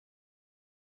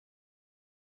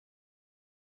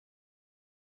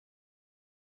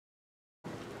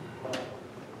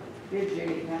Here,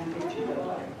 Judy, can I get you the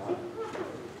light?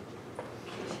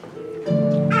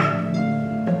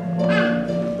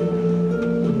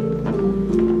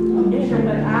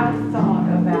 But I've thought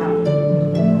about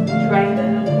training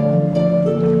them.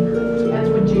 That's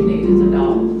what you need as a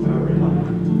dog.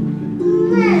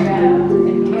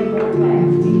 And 10 more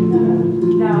cats.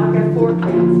 No, I've got 4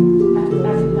 cats.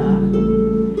 That's enough.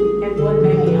 And one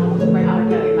maybe on the way. I'll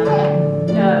go mine.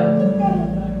 No.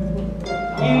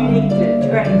 You need to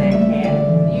train that cat.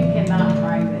 You cannot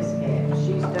train this cat.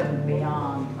 She's done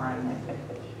beyond training.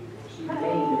 She's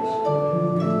dangerous.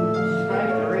 She's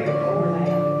like 3 or 4 now.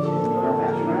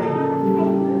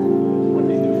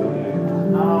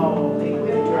 Oh, they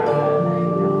quit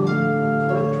trying.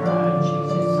 Quit trying. She's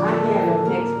just. I had a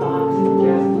Xbox and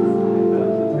Justice.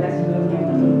 Rescue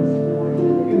him this morning.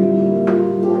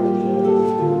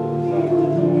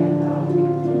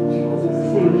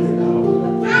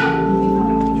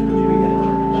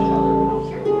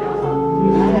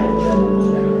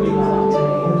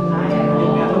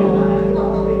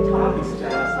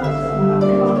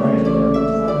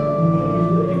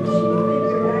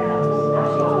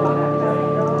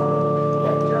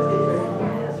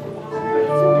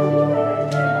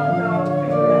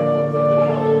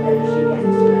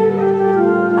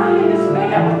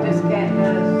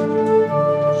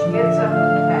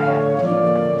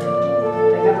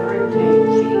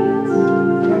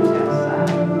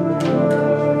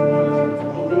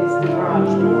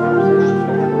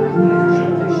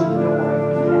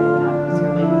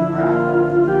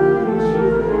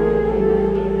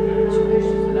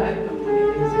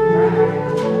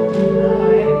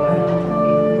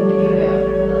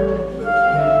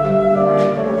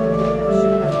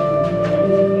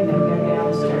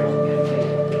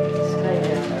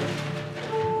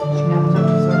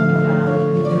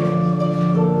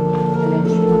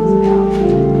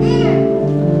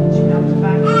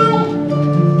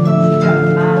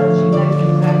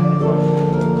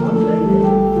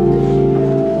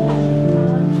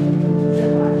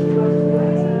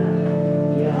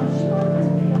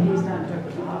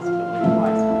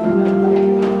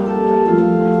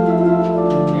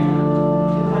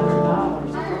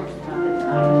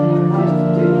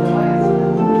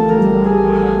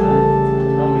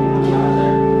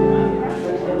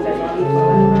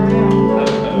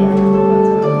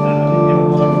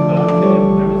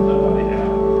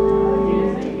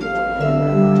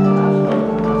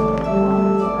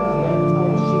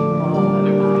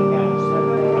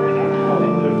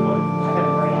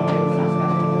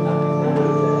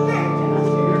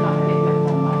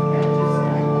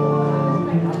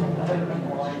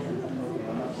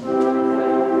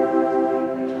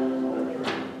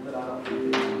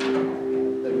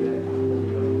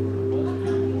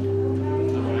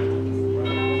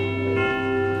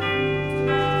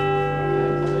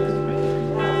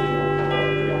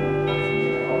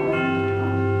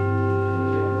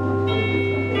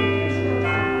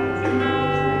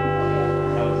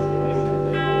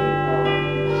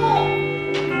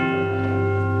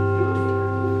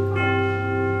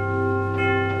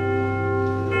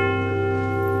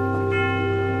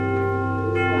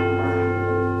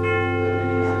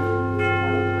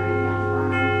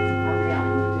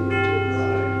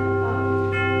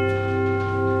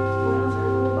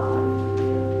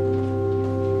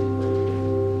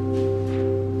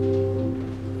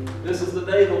 This is the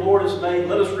day the Lord has made.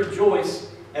 Let us rejoice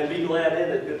and be glad in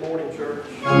it. Good morning, church.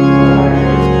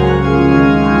 Joy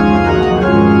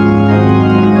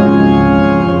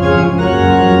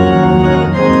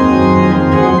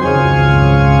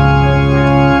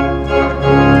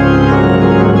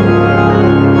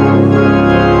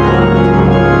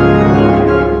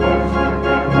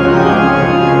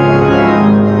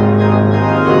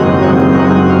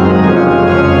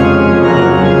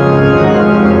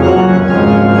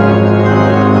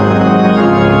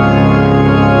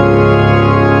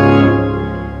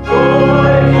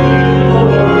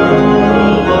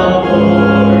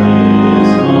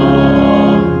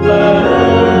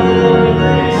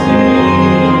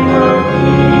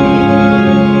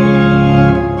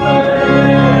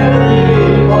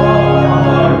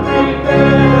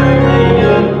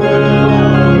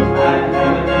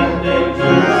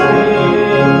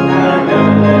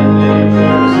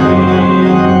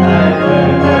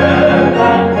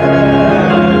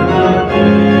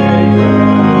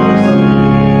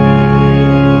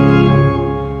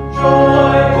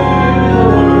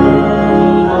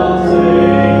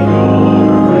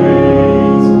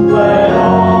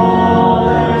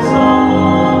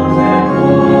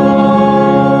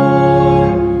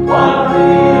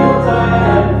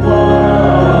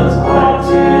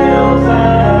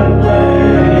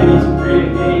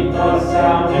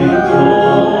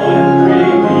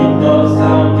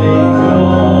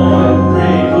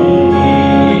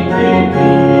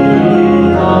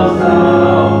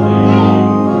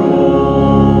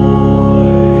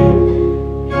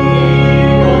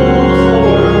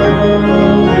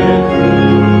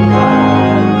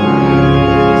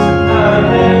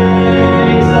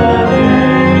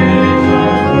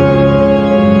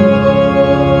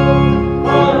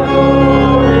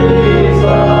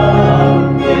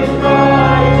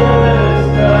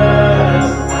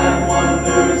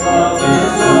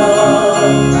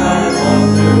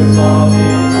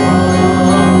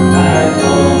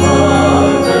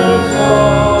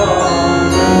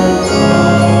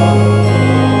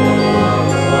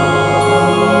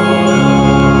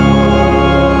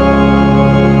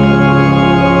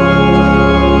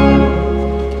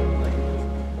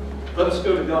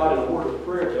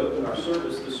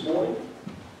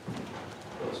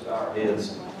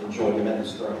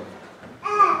His throne.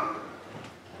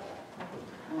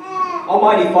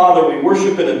 Almighty Father, we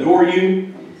worship and adore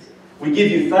you. We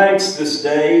give you thanks this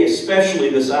day, especially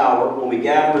this hour, when we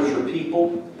gather as your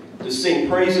people to sing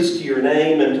praises to your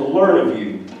name and to learn of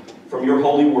you from your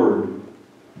holy word.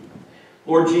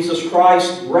 Lord Jesus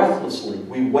Christ, breathlessly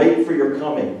we wait for your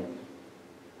coming.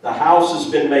 The house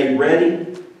has been made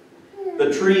ready.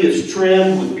 The tree is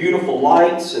trimmed with beautiful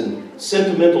lights and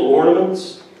sentimental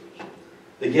ornaments.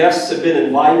 The guests have been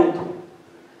invited.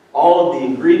 All of the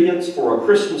ingredients for a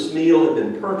Christmas meal have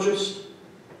been purchased.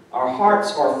 Our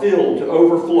hearts are filled to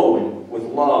overflowing with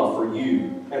love for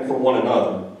you and for one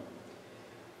another.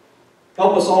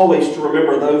 Help us always to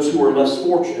remember those who are less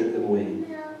fortunate than we,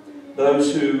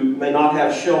 those who may not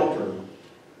have shelter,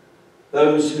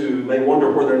 those who may wonder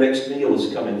where their next meal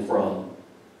is coming from.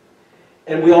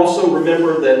 And we also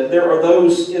remember that there are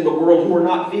those in the world who are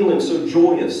not feeling so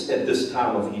joyous at this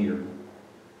time of year.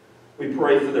 We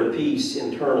pray for their peace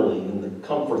internally and the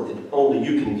comfort that only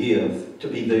you can give to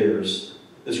be theirs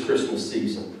this Christmas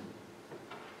season.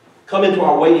 Come into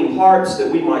our waiting hearts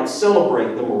that we might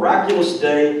celebrate the miraculous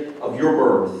day of your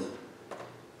birth.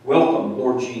 Welcome,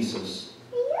 Lord Jesus.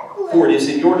 For it is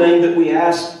in your name that we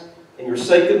ask, and your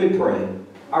sake that we pray.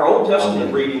 Our Old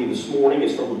Testament reading this morning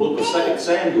is from the book of 2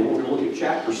 Samuel. We're going to look at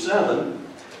chapter 7,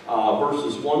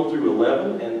 verses 1 through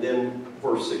 11, and then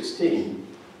verse 16.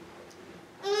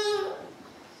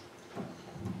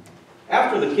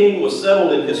 After the king was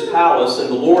settled in his palace and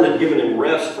the Lord had given him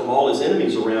rest from all his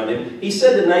enemies around him, he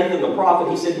said to Nathan the prophet,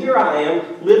 he said, "Here I am,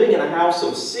 living in a house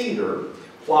of cedar,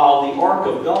 while the ark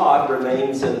of God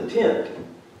remains in a tent."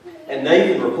 And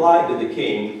Nathan replied to the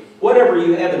king, "Whatever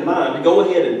you have in mind, go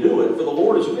ahead and do it, for the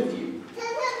Lord is with you."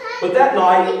 But that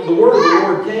night the word of the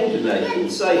Lord came to Nathan,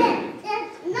 saying,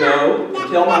 "Go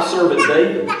and tell my servant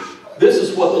David, this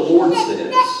is what the Lord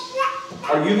says.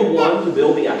 Are you the one to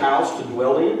build me a house to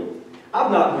dwell in? I've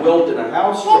not dwelt in a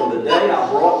house from the day I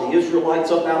brought the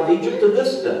Israelites up out of Egypt to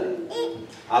this day.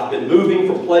 I've been moving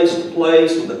from place to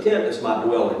place with a tent as my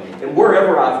dwelling. And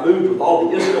wherever I've moved with all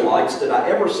the Israelites, did I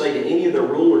ever say to any of the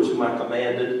rulers whom I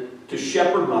commanded to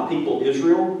shepherd my people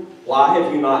Israel, why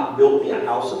have you not built me a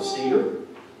house of cedar?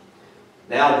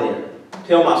 Now then,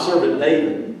 tell my servant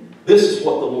David, this is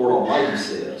what the Lord Almighty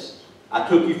says. I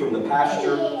took you from the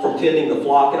pasture, from tending the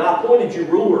flock, and I appointed you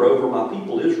ruler over my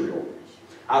people Israel.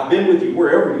 I've been with you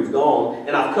wherever you've gone,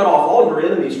 and I've cut off all your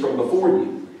enemies from before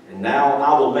you. And now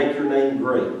I will make your name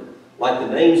great, like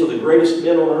the names of the greatest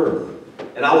men on earth.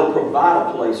 And I will provide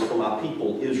a place for my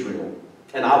people Israel.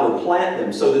 And I will plant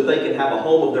them so that they can have a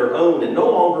home of their own and no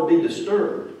longer be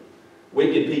disturbed.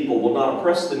 Wicked people will not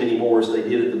oppress them anymore as they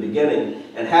did at the beginning,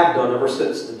 and have done ever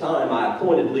since the time I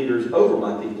appointed leaders over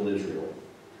my people Israel.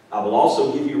 I will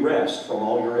also give you rest from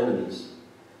all your enemies.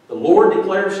 The Lord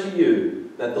declares to you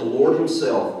that the Lord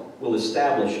himself will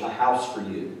establish a house for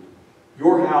you.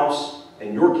 Your house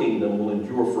and your kingdom will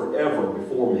endure forever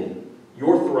before me.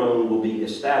 Your throne will be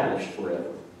established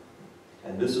forever."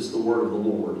 And this is the word of the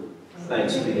Lord.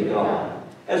 Thanks be to God.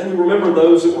 As we remember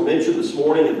those that were mentioned this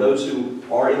morning and those who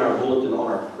are in our bulletin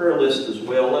on our prayer list as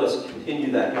well, let us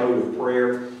continue that mode of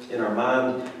prayer in our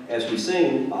mind as we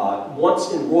sing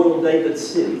Once in Royal David's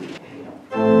City.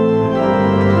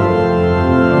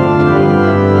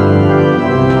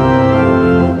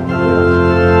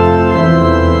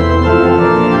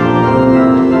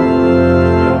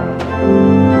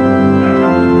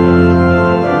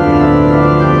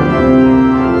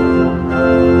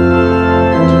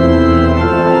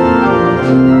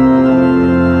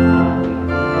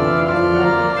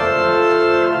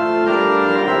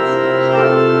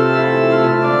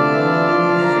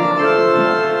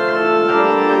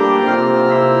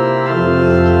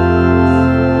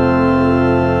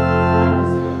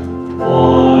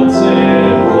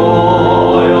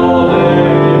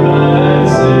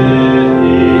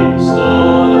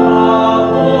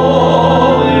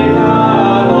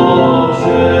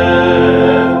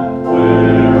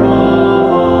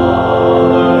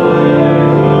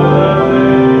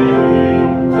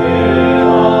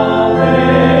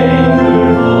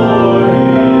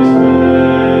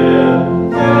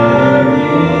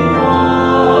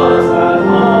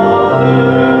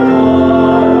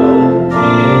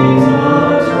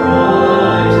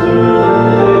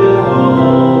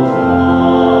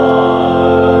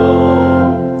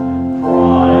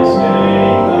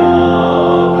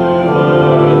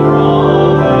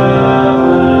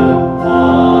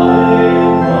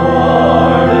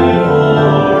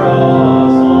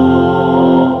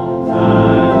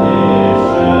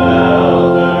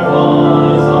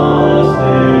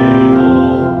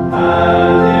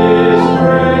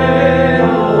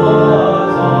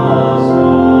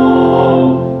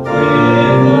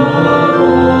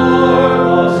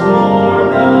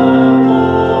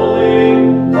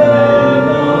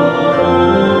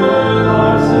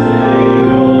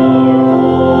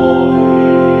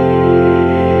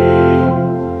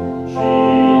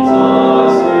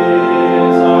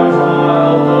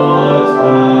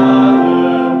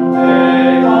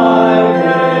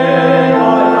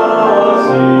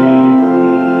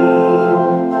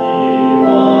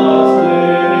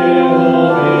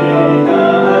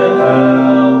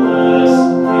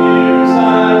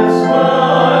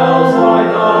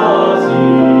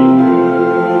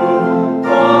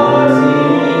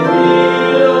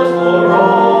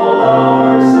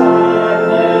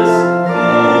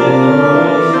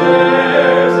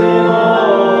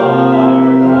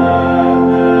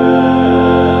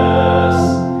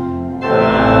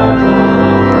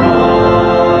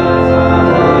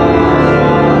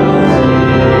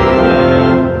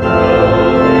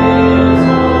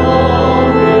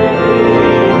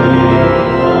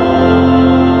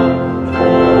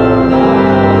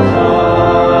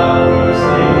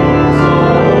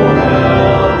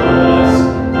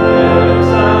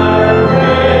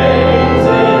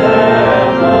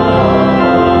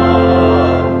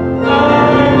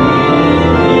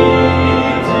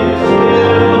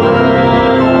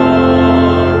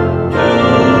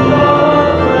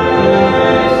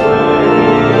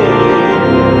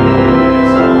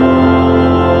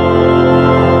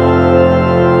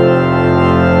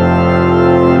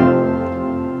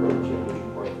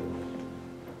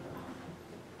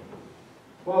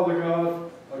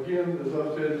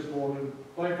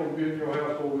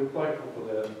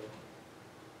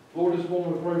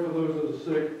 pray for those that are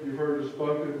sick. You've heard the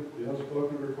spoken, the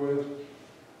unspoken requests.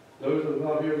 Those that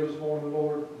are not here this morning,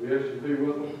 Lord, we ask you to be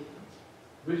with them.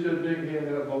 We should dig in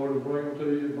that, Lord, and bring them to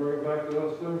you and bring them back to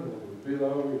us soon, Lord. Be thy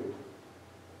will.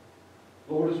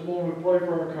 Lord, this morning we pray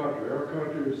for our country. Our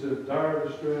country is in dire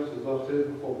distress, as I've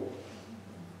said before.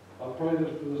 I pray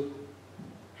this for this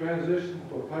transition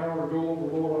for power to go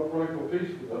over, Lord. I pray for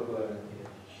peace for that land.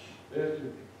 Ask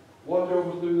you, watch over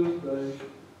us through this day,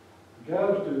 guide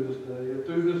us through this day, and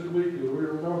through this week as we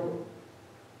remember.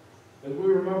 As we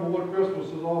remember what Christmas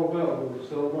is all about, when we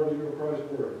celebrate your Christ's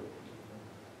birth.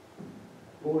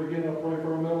 Lord, again, I pray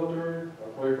for our military.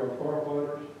 I pray for our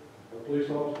firefighters, our police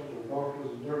officers, our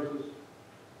doctors and nurses.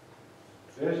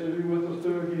 Ask you to be with us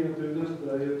through this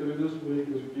day and through this week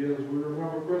as we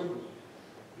remember Christmas.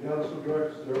 Guide us and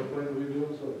direct us to everything that we do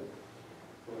and say.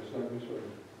 For His name we pray.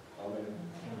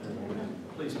 Amen.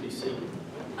 Please be seated.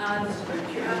 The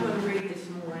scripture I'm going to read this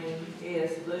morning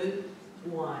is Luke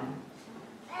 1,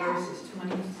 verses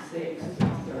 26 to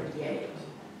 38.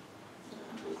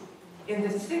 In the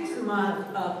 6th month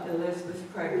of Elizabeth's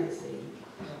pregnancy,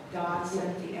 God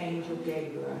sent the angel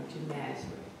Gabriel to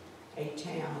Nazareth, a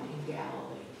town in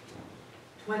Galilee.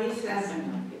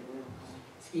 27,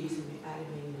 excuse me, I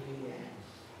didn't mean to do that.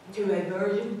 To a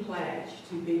virgin pledged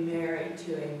to be married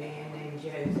to a man named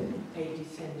Joseph, a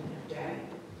descendant of David.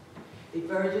 The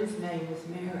virgin's name was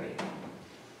Mary.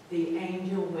 The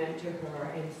angel went to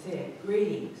her and said,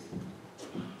 "Greetings,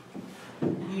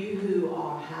 you who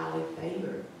are highly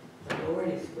favored. The Lord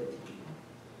is with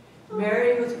you."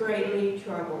 Mary was greatly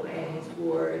troubled at his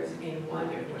words and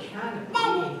wondered what kind of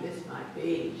being this might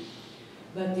be.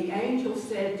 But the angel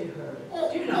said to her,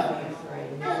 "Do not be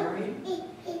afraid, Mary.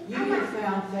 You have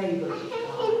found favor with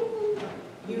God.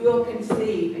 You will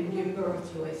conceive and give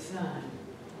birth to a son,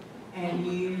 and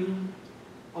you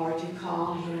are to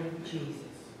call him Jesus.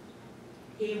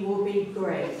 He will be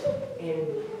great and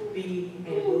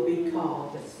will be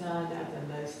called the Son of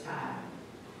the Most High.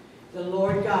 The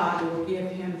Lord God will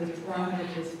give him the throne of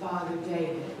his father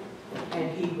David,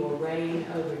 and he will reign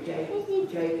over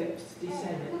Jacob's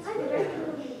descendants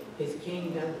forever. His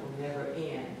kingdom will never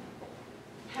end."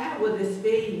 "How will this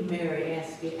be?" Mary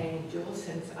asked the angel,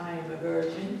 "since I am a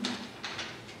virgin?"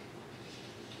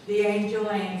 The angel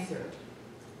answered,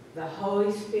 "The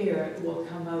Holy Spirit will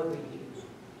come over you,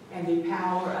 and the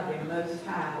power of the Most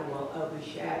High will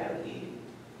overshadow you.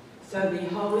 So the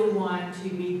Holy One to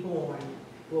be born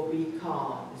will be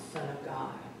called the Son of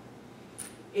God.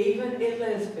 Even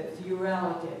Elizabeth, your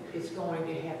relative, is going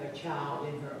to have a child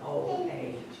in her old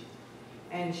age.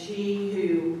 And she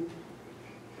who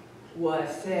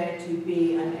was said to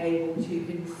be unable to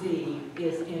conceive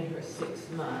is in her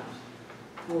 6th month.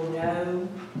 For no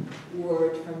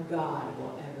word from God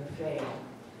will ever fail.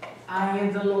 I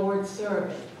am the Lord's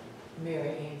servant,"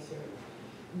 Mary answered.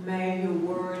 "May your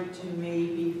word to me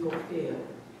be fulfilled."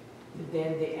 And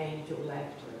then the angel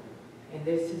left her. And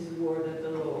this is the word of the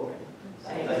Lord.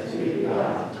 Thanks be to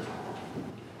God.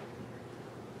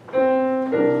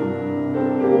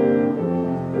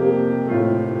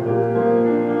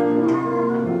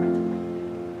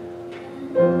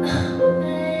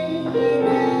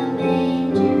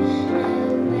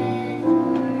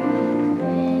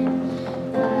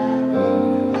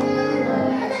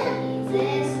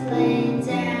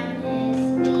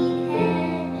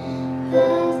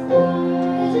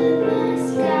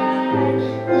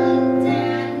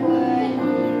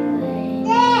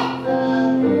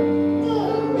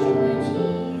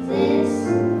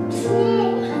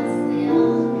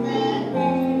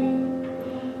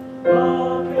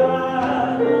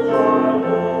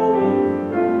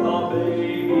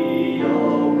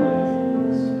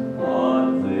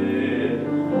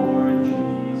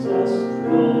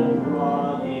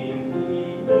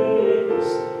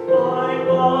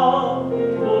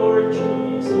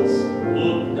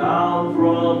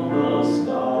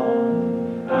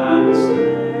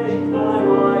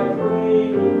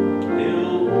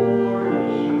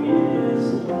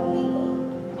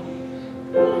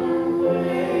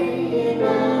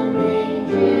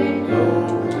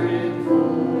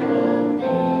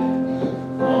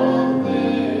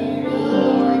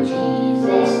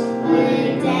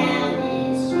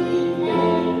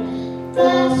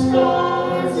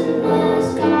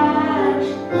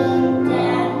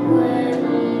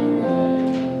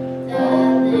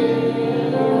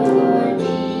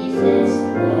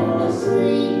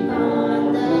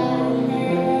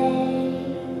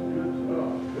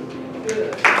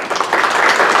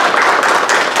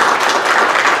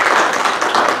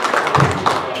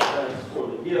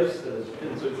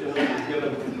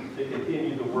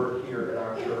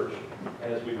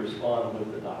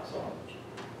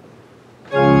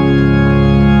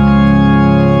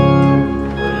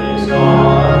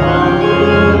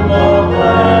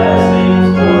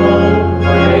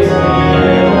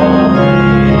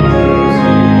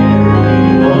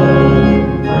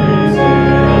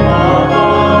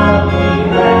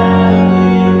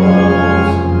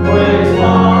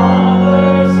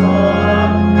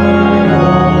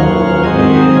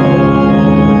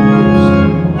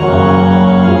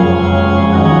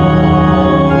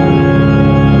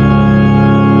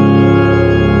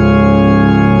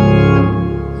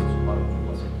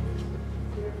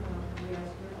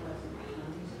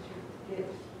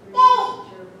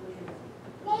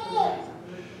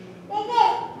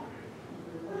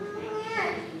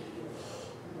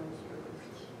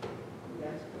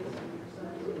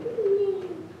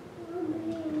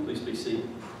 seat.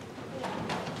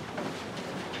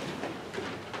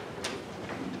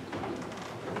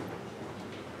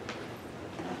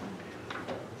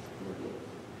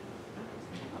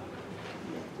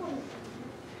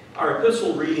 Our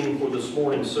epistle reading for this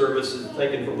morning's service is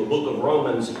taken from the book of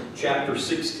Romans, chapter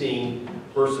 16,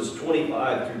 verses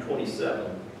 25 through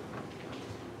 27.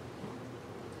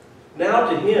 Now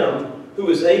to him who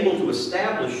is able to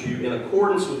establish you in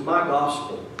accordance with my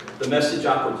gospel, the message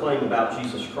I proclaim about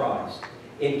Jesus Christ,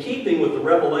 in keeping with the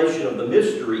revelation of the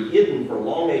mystery hidden for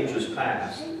long ages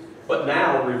past, but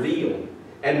now revealed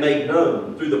and made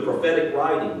known through the prophetic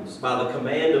writings by the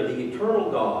command of the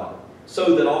eternal God,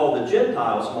 so that all the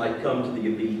Gentiles might come to the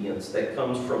obedience that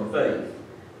comes from faith.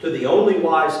 To the only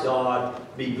wise God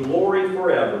be glory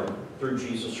forever through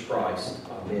Jesus Christ.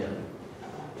 Amen.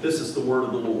 This is the word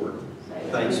of the Lord.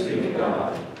 Thanks be to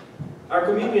God. Our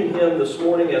communion hymn this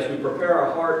morning, as we prepare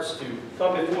our hearts to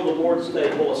come before the Lord's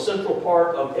table, a central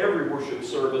part of every worship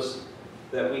service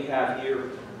that we have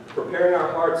here, preparing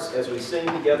our hearts as we sing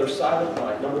together Silent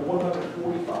Night, number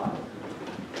 145.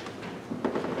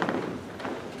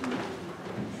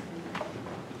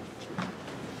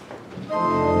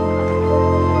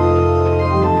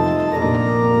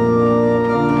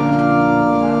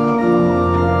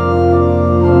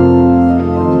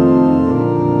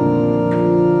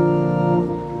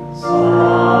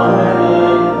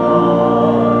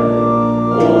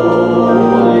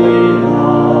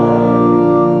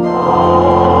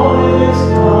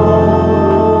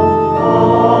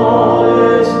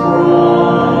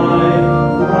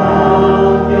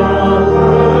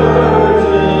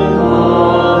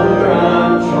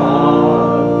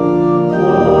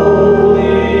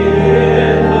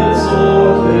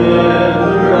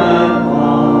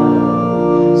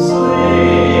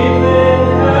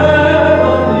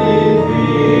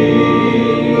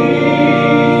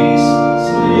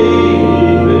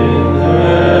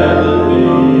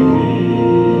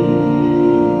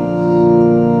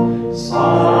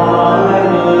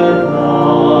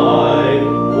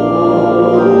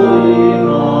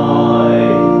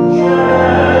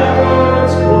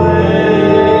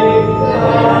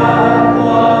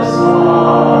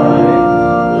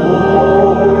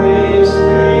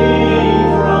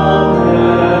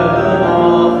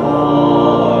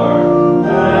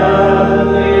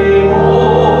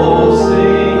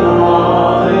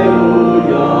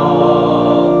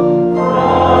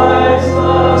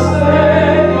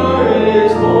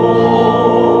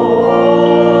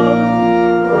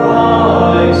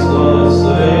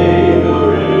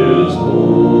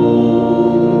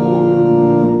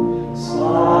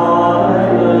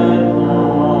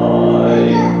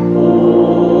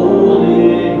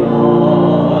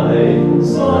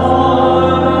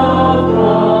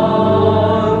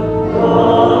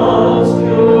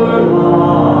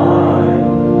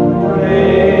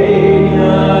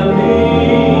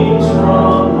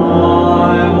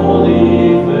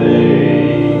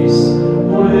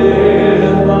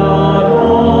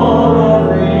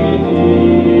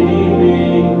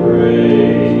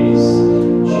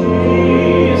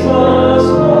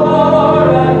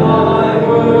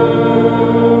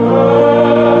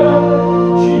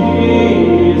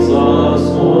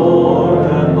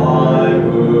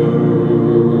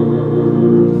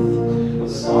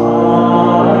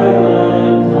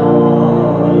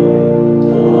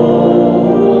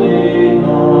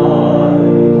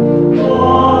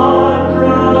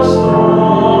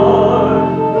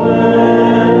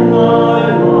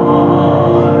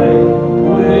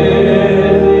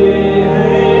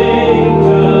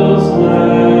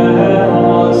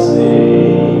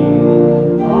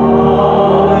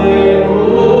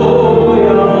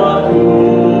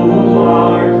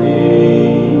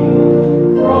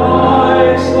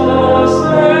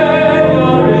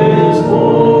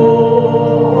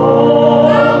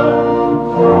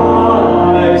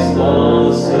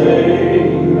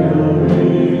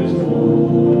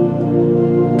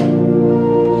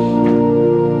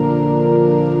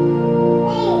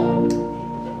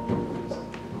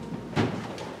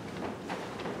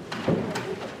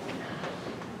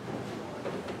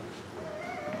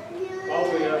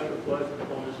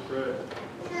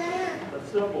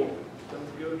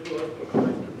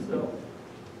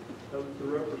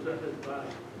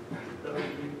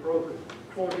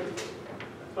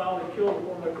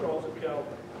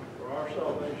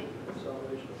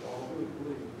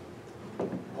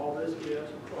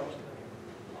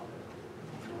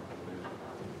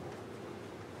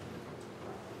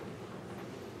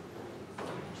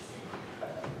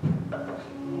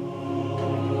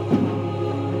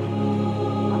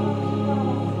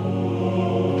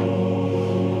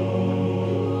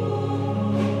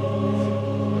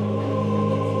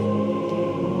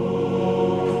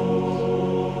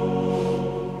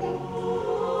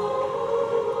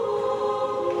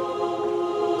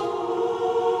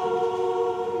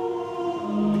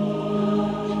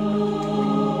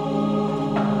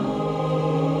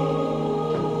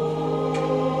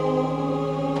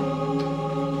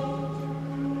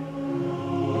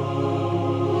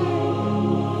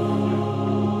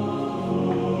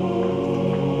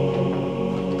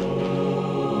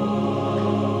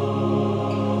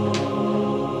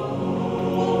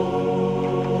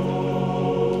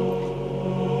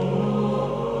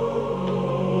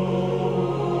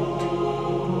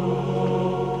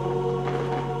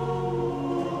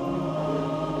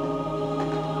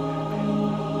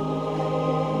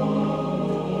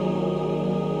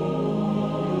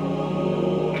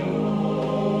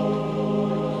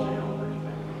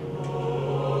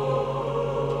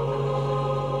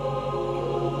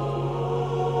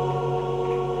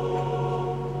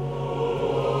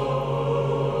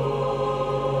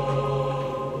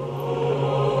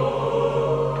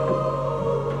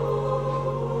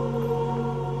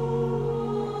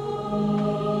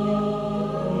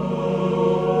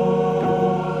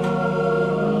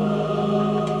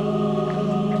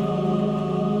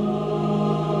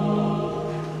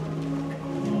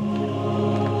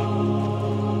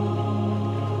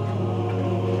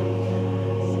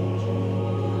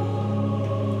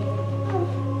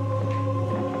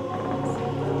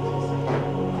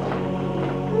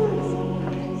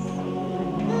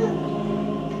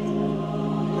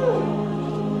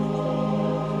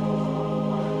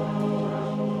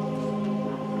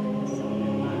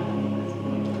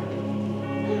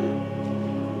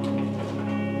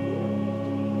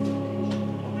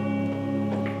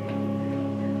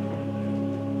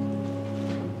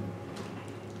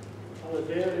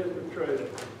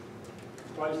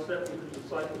 Christ sat with his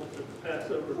disciples at the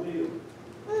Passover meal.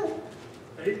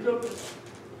 And he took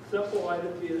simple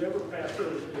items he had ever Passover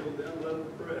meal, the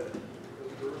unleavened bread,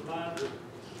 as a reminder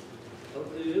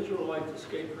of the Israelites'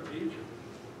 escape from Egypt.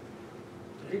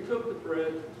 And he took the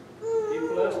bread, he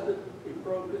blessed it, he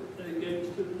broke it, and he gave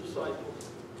it to the disciples.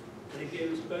 And he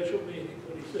gave a special meaning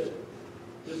when he said,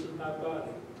 "This is my body.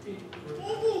 Eat and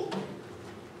remember."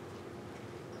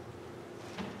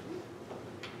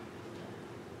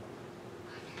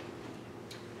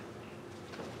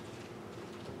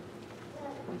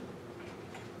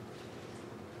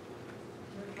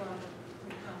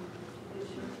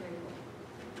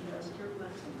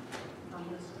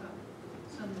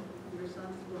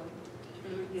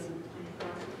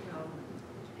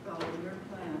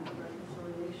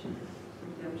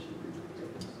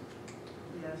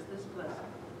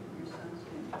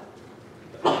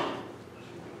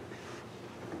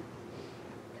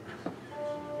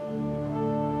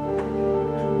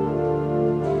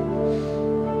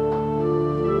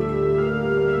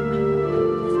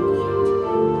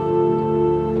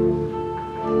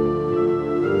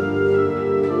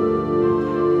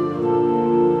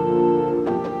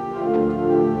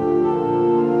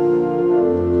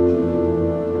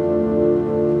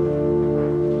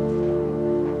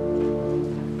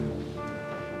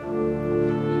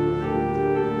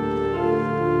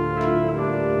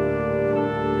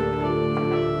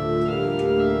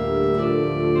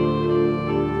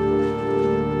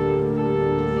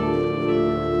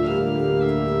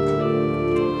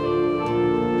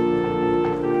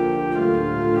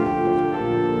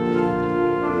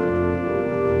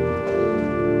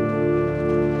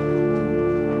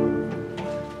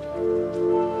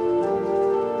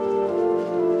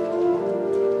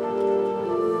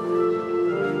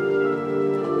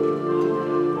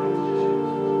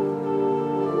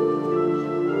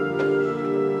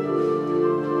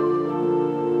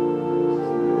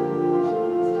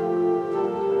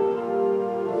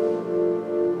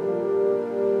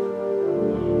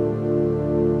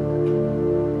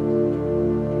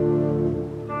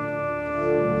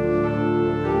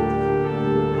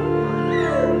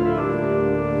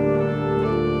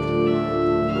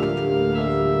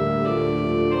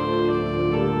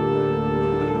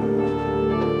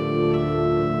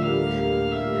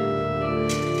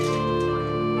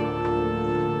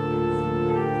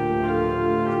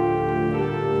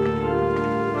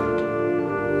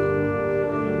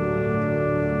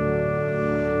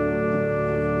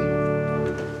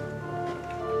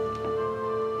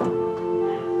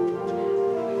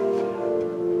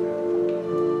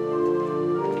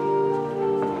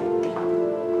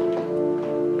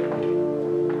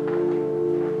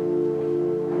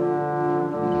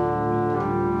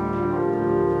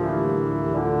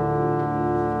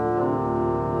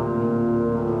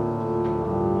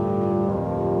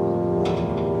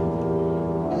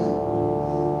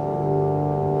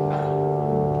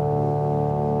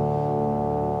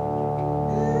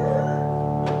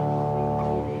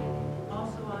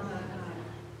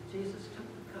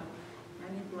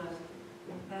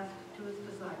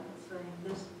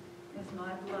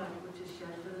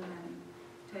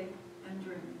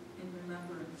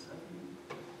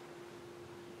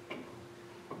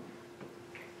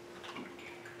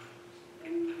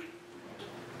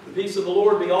 The peace of the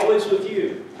Lord be always with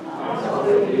you.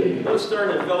 Let's turn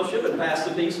in fellowship and pass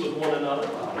the peace with one another.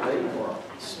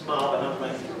 Smile behind me.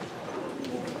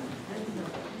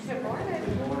 Good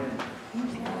morning.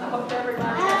 I hope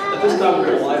everybody. At this time, we're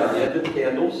going to light our Advent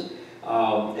candles.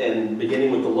 And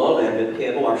beginning with the Love Advent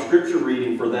candle, our scripture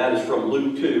reading for that is from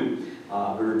Luke 2,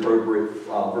 very appropriate,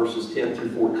 verses 10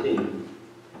 through 14.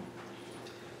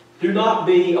 Do not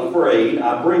be afraid.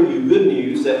 I bring you good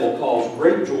news that will cause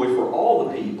great joy for all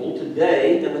the people.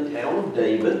 Today, in the town of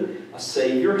David, a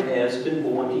Savior has been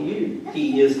born to you.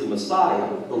 He is the Messiah,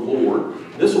 the Lord.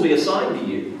 This will be a sign to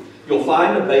you. You'll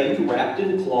find a baby wrapped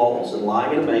in cloths and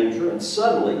lying in a manger, and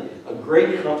suddenly a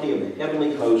great company of the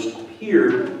heavenly host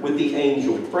appeared with the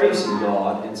angel, praising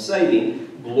God and saying,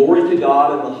 "Glory to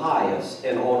God in the highest,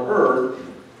 and on earth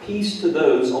peace to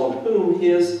those on whom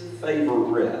His favor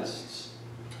rests."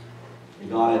 And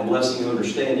God add blessing and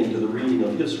understanding to the reading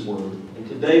of His Word. And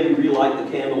today we relight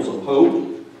the candles of hope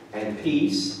and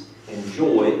peace and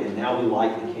joy, and now we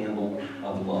light the candle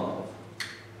of love.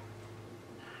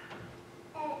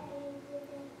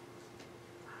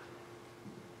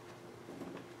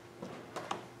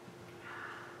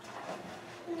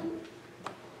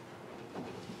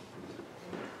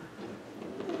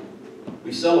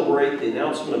 We celebrate the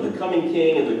announcement of the coming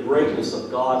King and the greatness of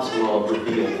God's love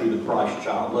revealed through the Christ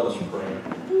child. Let us pray.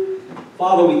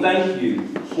 Father, we thank you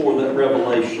for that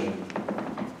revelation.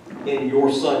 in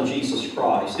your Son, Jesus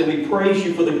Christ. And we praise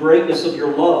you for the greatness of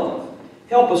your love.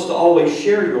 Help us to always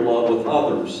share your love with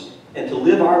others and to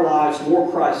live our lives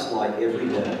more Christ-like every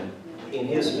day. In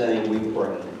his name we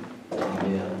pray.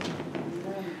 Amen.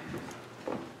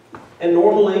 And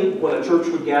normally, when a church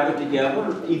would gather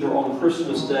together, either on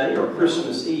Christmas Day or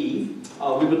Christmas Eve,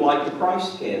 we would light the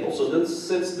Christ candle. So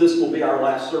since this will be our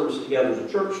last service together as a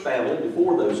church family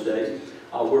before those days,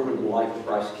 we're going to light the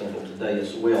Christ candle today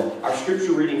as well. Our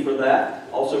scripture reading for that,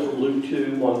 also from Luke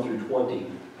 2, 1 through 20.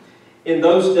 In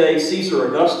those days, Caesar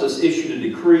Augustus issued a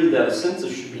decree that a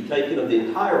census should be taken of the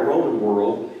entire Roman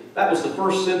world. That was the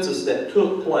first census that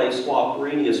took place while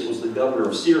Quirinius was the governor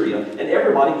of Syria, and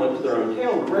everybody went to their own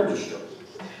town to register.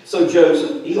 So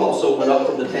Joseph, he also went up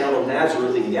from the town of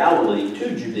Nazareth in Galilee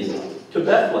to Judea, to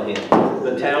Bethlehem,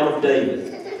 the town of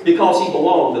David, because he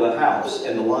belonged to the house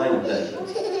and the line of David.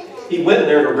 He went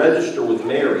there to register with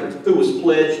Mary, who was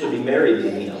pledged to be married to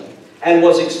him, and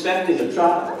was expecting a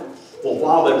child. Well,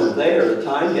 while they were there, the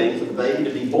time came for the baby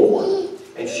to be born,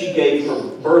 and she gave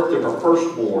birth to her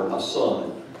firstborn, a son.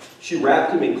 She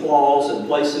wrapped him in cloths and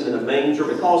placed him in a manger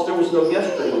because there was no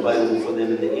guest room available for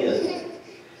them in the inn.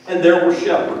 And there were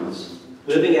shepherds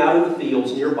living out in the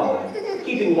fields nearby,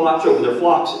 keeping watch over their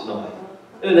flocks at night.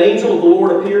 And an angel of the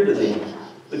Lord appeared to them.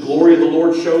 The glory of the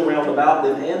Lord shone round about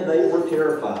them, and they were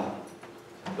terrified.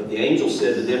 But the angel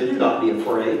said to them, "Do not be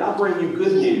afraid. I bring you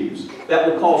good news that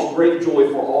will cause great joy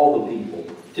for all the people.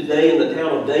 Today in the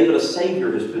town of David a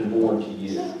Savior has been born to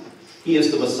you. He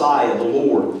is the Messiah, the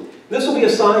Lord. This will be a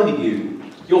sign to you.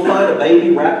 You'll find a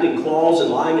baby wrapped in cloths and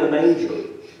lying in a manger."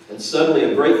 And suddenly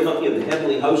a great company of the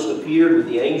heavenly host appeared with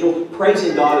the angel,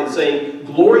 praising God and saying,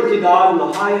 "Glory to God in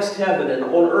the highest heaven, and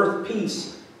on earth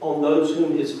peace on those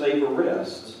whom his favor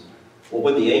rests." Well,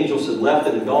 when the angels had left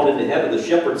and had gone into heaven, the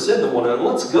shepherds said to one another,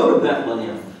 "Let's go to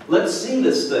Bethlehem. Let's see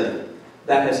this thing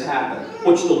that has happened,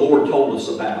 which the Lord told us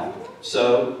about."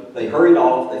 So they hurried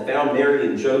off. They found Mary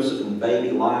and Joseph and the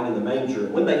baby lying in the manger.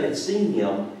 And when they had seen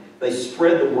him, they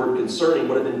spread the word concerning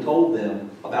what had been told them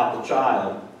about the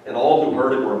child. And all who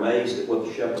heard it were amazed at what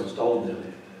the shepherds told them.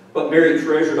 But Mary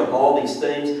treasured up all these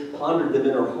things, pondered them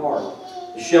in her heart.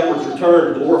 The shepherds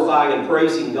returned, glorifying and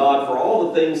praising God for all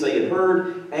the things they had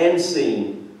heard and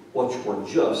seen, which were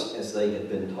just as they had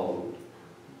been told.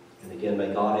 And again, may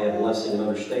God add blessing and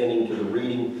understanding to the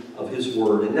reading of his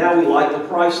word. And now we light the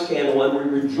Christ candle, and we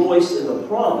rejoice in the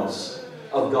promise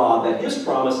of God, that his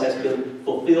promise has been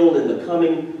fulfilled in the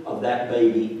coming of that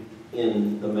baby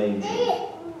in the manger.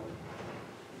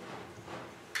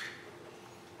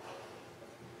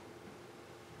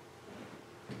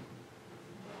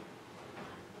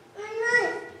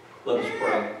 Let us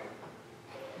pray.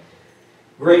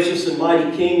 Gracious and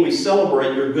mighty King, we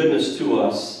celebrate your goodness to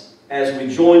us as we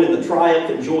join in the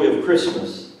triumph and joy of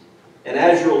Christmas. And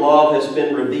as your love has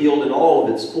been revealed in all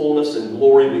of its fullness and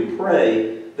glory, we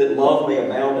pray that love may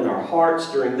abound in our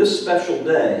hearts during this special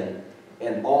day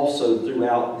and also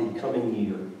throughout the coming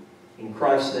year. In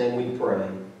Christ's name we pray.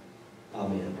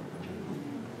 Amen.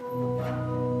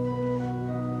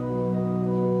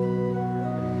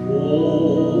 O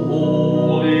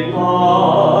holy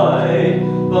night,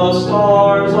 the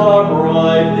stars are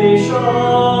brightly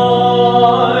shining.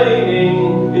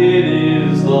 It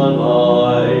is the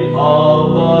night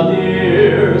of the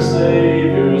dear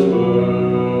Savior's birth.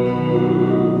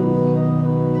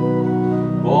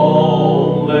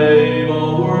 Long lay the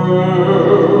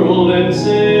world in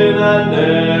sin and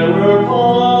error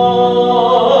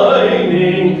pining,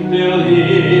 till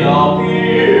he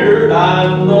appeared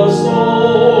and the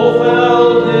soul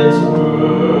felt its worth.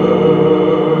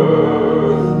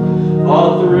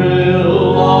 A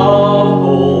thrill of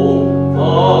hope,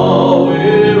 the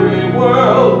weary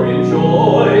world rejoiced.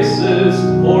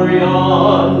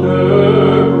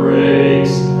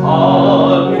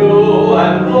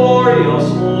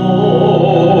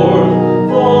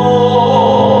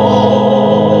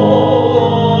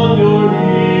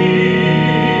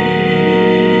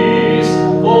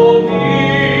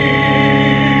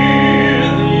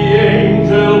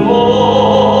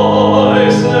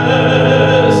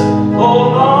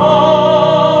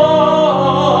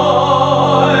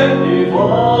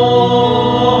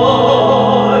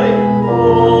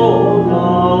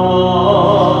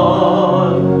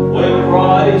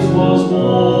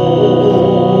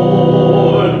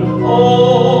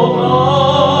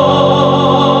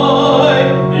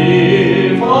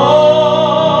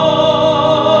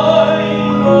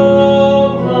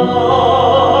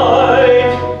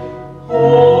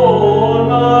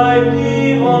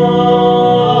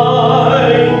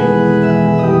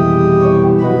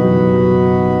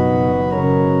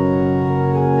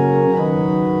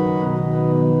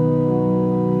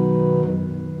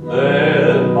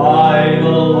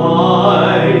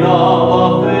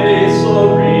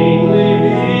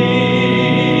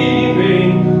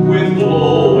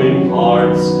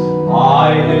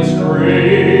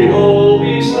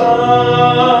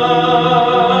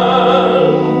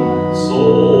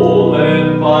 So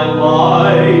led by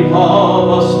light of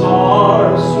a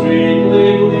star sweetly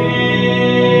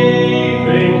gleaming,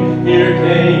 here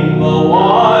came the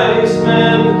wise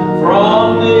men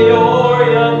from the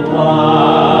Orient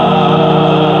land.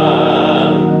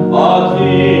 A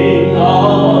King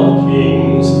of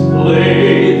kings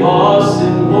lay thus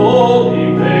in lowly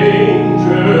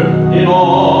manger, in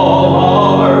all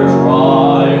our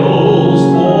trials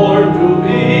born to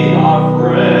be our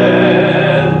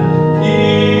friend. He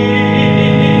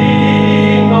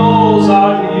knows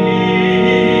our need,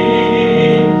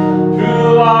 to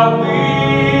our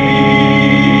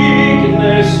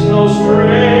weakness no stranger.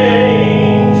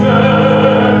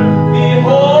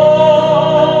 Behold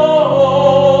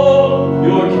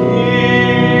your King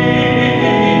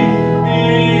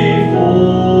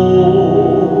before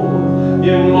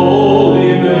in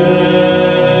lowly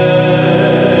men.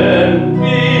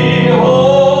 Behold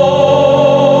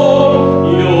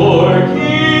your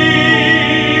King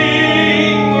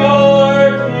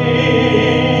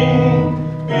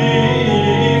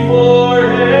before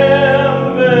him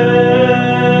men.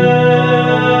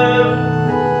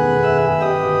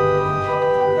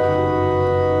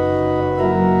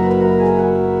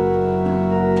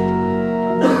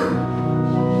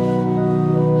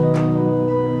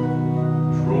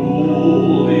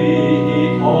 Truly he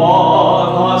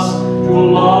taught us to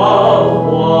love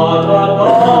one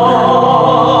another.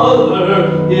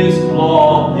 His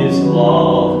law is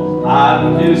love,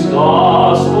 and his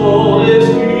gospel is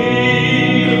peace.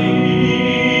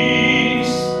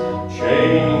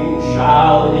 Change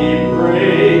shall he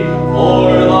break,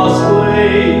 for the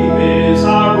slave is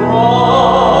our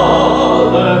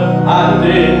brother, and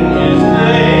in his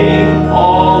name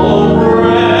all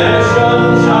oppression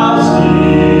shall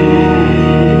cease.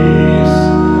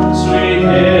 Sweet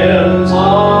hymns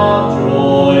of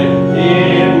joy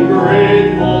in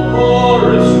grateful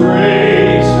chorus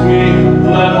raise we,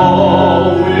 let all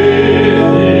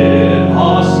within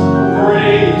us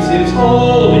praise his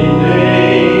holy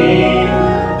name.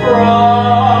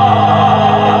 Christ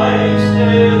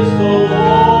is the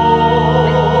Lord.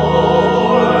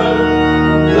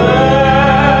 Let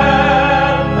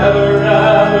ever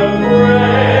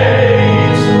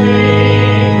praise we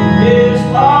his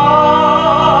power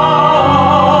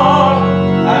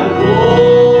and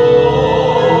glory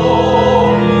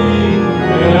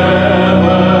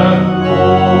evermore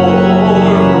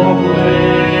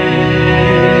proclaim.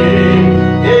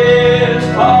 His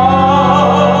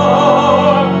power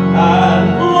and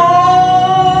glory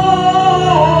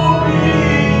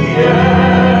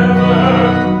evermore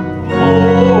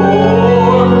proclaim.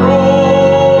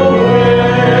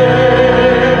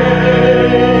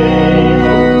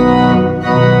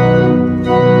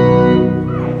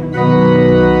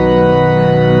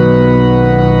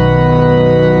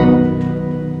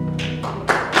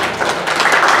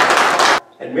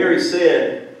 And Mary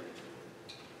said,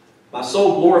 my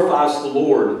soul glorifies the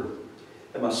Lord,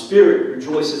 and my spirit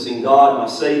rejoices in God my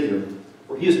Savior,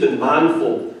 for he has been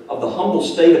mindful of the humble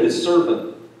state of his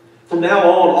servant. From now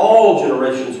on, all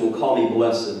generations will call me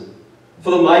blessed.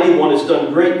 For the Mighty One has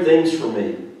done great things for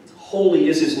me. Holy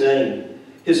is his name.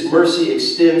 His mercy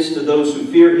extends to those who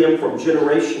fear him from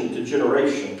generation to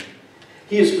generation.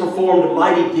 He has performed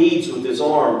mighty deeds with his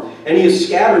arm, and he has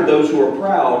scattered those who are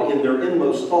proud in their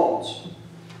inmost thoughts.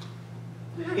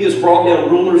 He has brought down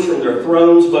rulers from their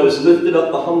thrones, but has lifted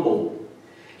up the humble.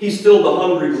 He's filled the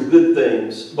hungry with good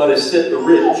things, but has sent the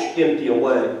rich empty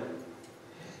away.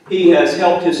 He has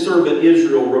helped his servant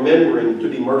Israel, remembering to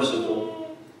be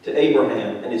merciful to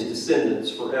Abraham and his descendants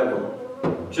forever,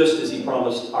 just as he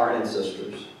promised our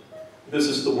ancestors. This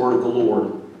is the word of the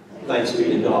Lord. Thanks be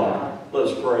to God. Let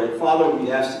us pray. Father,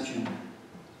 we ask that you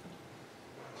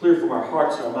clear from our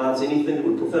hearts and our minds anything that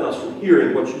would prevent us from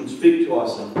hearing what you would speak to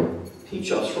us, and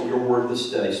teach us from your word this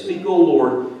day. Speak, O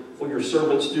Lord, for your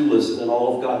servants do listen, and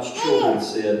all of God's children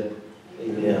said,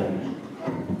 amen.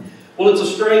 Well, it's a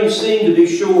strange scene to be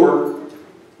sure.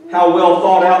 How well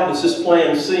thought out does this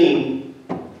plan seem?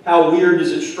 How weird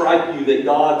does it strike you that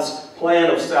God's plan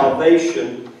of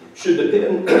salvation should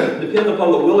depend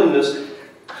upon the willingness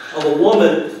of a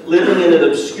woman living in an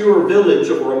obscure village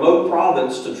of a remote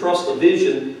province to trust a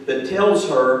vision that tells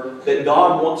her that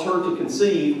God wants her to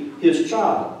conceive his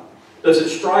child? Does it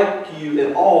strike you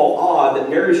at all odd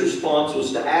that Mary's response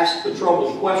was to ask the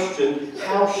troubled question,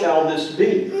 how shall this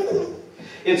be?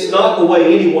 It's not the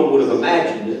way anyone would have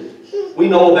imagined it. We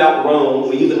know about Rome,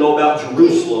 we even know about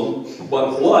Jerusalem,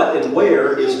 but what and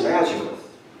where is Nazareth?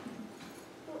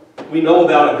 We know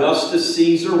about Augustus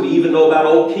Caesar, we even know about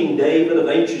old King David of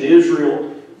ancient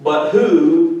Israel, but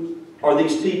who are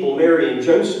these people, Mary and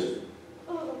Joseph.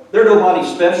 They're nobody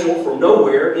special from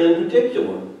nowhere in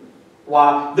particular.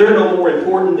 Why? They're no more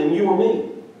important than you or me.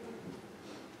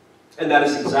 And that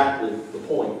is exactly the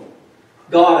point.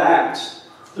 God acts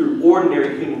through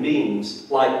ordinary human beings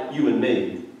like you and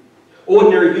me.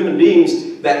 Ordinary human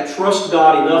beings that trust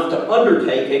God enough to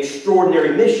undertake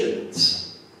extraordinary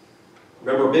missions.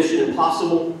 Remember Mission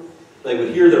Impossible? They would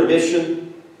hear their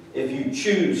mission if you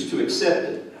choose to accept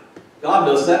it. God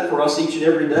does that for us each and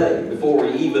every day before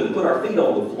we even put our feet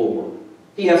on the floor.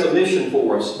 He has a mission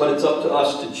for us, but it's up to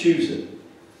us to choose it.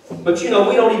 But you know,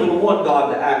 we don't even want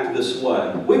God to act this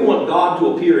way. We want God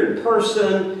to appear in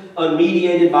person,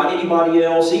 unmediated by anybody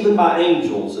else, even by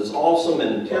angels, as awesome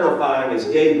and terrifying as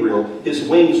Gabriel. His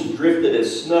wings drifted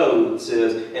as snow, it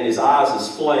says, and his eyes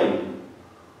as flame.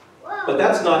 But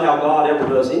that's not how God ever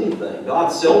does anything. God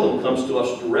seldom comes to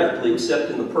us directly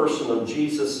except in the person of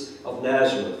Jesus of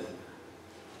Nazareth.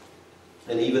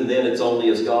 And even then, it's only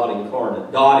as God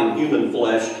incarnate, God in human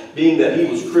flesh, being that he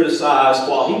was criticized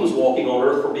while he was walking on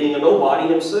earth for being a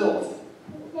nobody himself.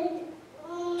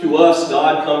 To us,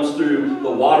 God comes through the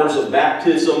waters of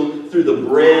baptism, through the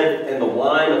bread and the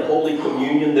wine of Holy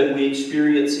Communion that we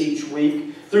experience each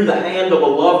week, through the hand of a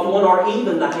loved one, or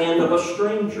even the hand of a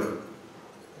stranger.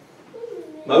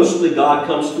 Mostly, God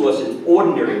comes to us in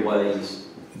ordinary ways,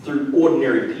 through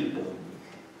ordinary people.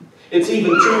 It's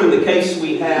even true in the case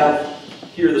we have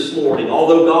here this morning.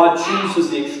 Although God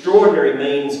chooses the extraordinary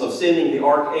means of sending the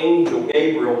archangel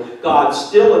Gabriel, God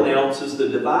still announces the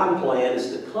divine plan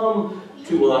is to come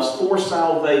to us for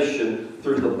salvation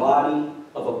through the body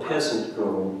of a peasant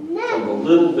girl from the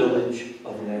little village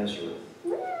of Nazareth.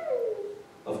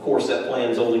 Of course, that plan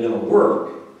is only going to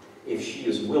work if she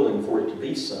is willing for it to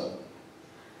be so.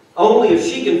 Only if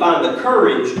she can find the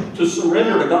courage to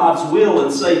surrender to God's will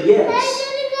and say yes.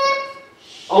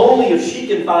 Only if she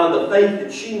can find the faith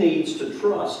that she needs to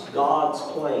trust God's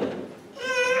plan.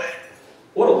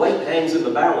 What a weight hangs in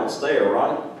the balance there,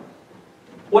 right?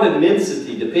 What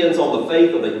immensity depends on the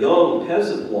faith of a young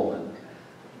peasant woman.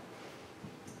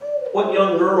 What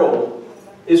young girl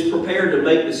is prepared to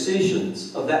make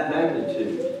decisions of that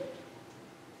magnitude?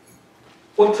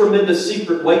 What tremendous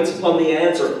secret waits upon the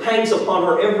answer, hangs upon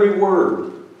her every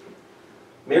word?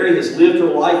 Mary has lived her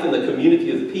life in the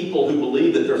community of people who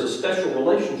believe that there's a special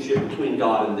relationship between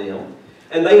God and them.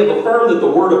 And they have affirmed that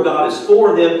the Word of God is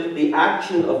for them, the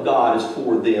action of God is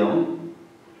for them.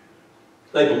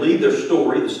 They believe their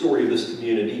story, the story of this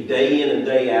community, day in and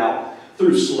day out,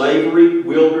 through slavery,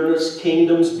 wilderness,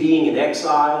 kingdoms, being in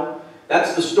exile.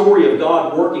 That's the story of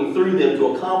God working through them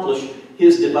to accomplish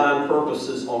His divine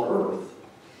purposes on earth.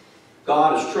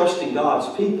 God is trusting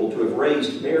God's people to have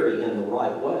raised Mary in the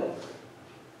right way.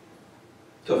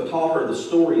 To have taught her the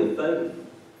story of faith.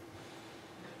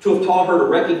 To have taught her to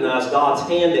recognize God's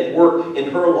hand at work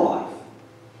in her life.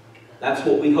 That's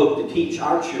what we hope to teach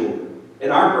our children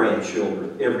and our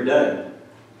grandchildren every day.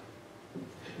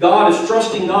 God is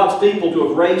trusting God's people to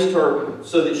have raised her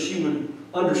so that she would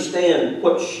understand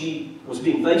what she was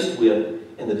being faced with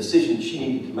and the decisions she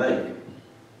needed to make.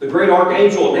 The great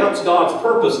archangel announced God's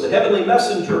purpose. The heavenly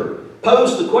messenger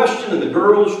posed the question, and the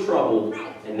girl is troubled.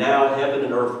 And now heaven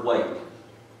and earth wait.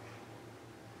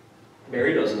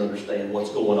 Mary doesn't understand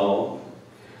what's going on.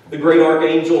 The great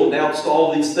archangel announced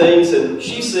all these things, and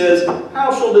she says,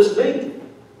 "How shall this be?"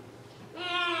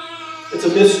 It's a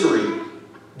mystery.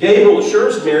 Gabriel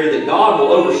assures Mary that God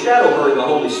will overshadow her in the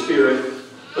Holy Spirit,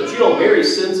 but you know, Mary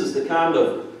senses the kind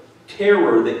of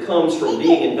terror that comes from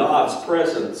being in God's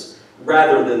presence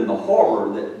rather than the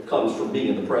horror that comes from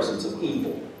being in the presence of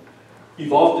evil.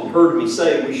 You've often heard me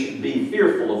say we should be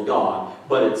fearful of God,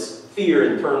 but it's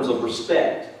fear in terms of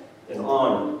respect and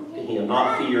honor to Him,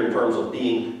 not fear in terms of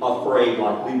being afraid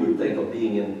like we would think of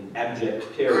being in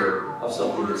abject terror of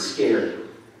something that's scary.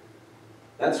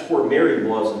 That's where Mary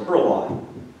was in her life.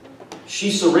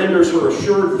 She surrenders her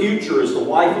assured future as the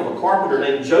wife of a carpenter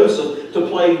named Joseph to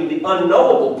play the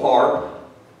unknowable part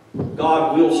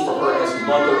God wills for her as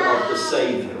mother of the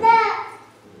Savior.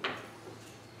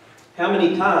 How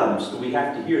many times do we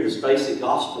have to hear this basic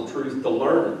gospel truth to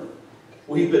learn it?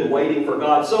 We've been waiting for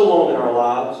God so long in our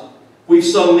lives. We've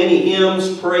sung many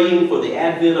hymns praying for the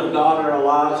advent of God in our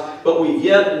lives, but we've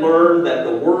yet learned that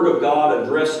the Word of God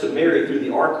addressed to Mary through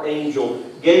the archangel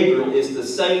Gabriel is the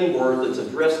same word that's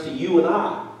addressed to you and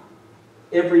I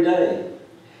every day.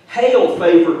 Hail,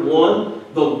 favored one,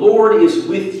 the Lord is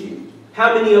with you.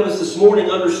 How many of us this morning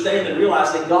understand and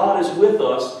realize that God is with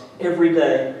us every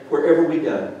day, wherever we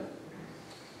go?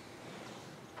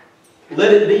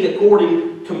 Let it be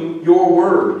according to your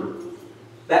word.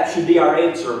 That should be our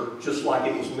answer, just like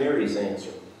it was Mary's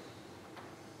answer.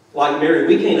 Like Mary,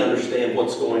 we can't understand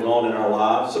what's going on in our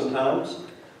lives sometimes.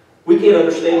 We can't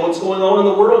understand what's going on in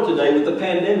the world today with the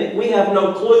pandemic. We have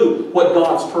no clue what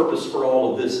God's purpose for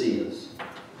all of this is.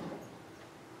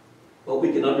 But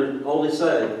we can only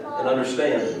say and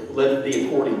understand, let it be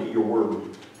according to your word.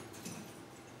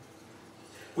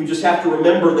 We just have to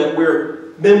remember that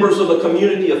we're members of a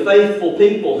community of faithful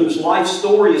people whose life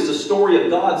story is the story of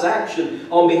God's action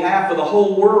on behalf of the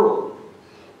whole world.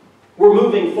 We're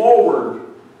moving forward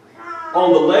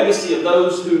on the legacy of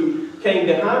those who came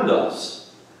behind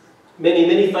us. Many,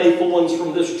 many faithful ones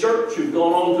from this church who've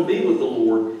gone on to be with the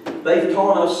Lord, they've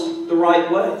taught us the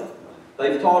right way.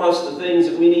 They've taught us the things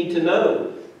that we need to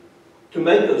know to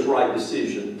make those right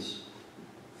decisions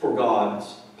for God's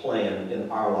plan in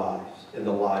our lives, in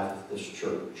the life of this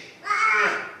church.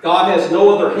 God has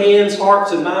no other hands,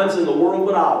 hearts, and minds in the world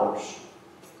but ours.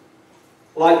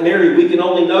 Like Mary, we can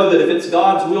only know that if it's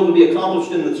God's will to be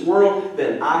accomplished in this world,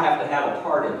 then I have to have a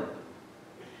part in it.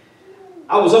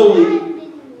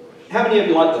 How many of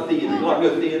you like the theater? You like to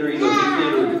go to theater, you go to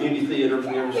theater, community theater, you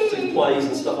ever see plays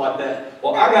and stuff like that?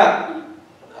 Well, I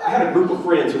had a group of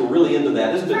friends who were really into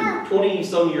that. This has been 20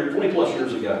 plus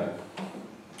years ago.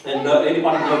 And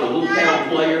anybody know the Little Town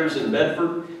Players in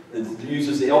Bedford that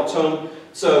uses the Elks Home?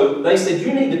 So they said,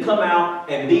 you need to come out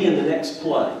and be in the next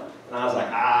play. And I was like,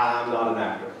 I'm not an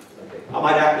actor. Okay. I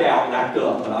might act out and act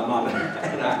up, but I'm not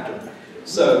an actor.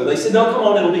 So they said, no, come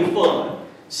on, it'll be fun.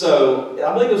 So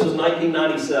I believe this was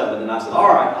 1997, and I said, all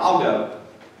right, I'll go.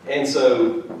 And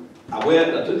so I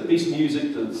went, I took a piece of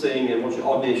music to sing and went to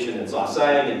audition, and so I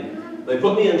sang, and they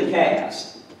put me in the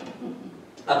cast.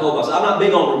 I told myself, I'm not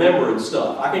big on remembering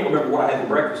stuff. I can't remember what I had for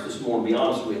breakfast this morning, to be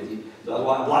honest with you. So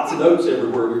I have lots of notes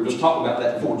everywhere. We were just talking about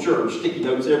that before church, sticky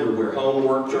notes everywhere,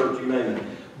 homework, church, you name it.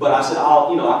 But I said,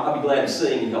 I'll be glad to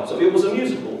sing and help. So it was a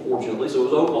musical, fortunately, so it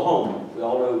was Oklahoma. We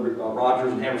all know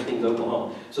Rogers and Hammerstein's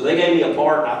Oklahoma. So they gave me a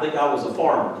part, and I think I was a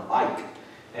farmer, Ike.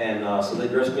 And so they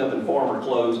dressed me up in farmer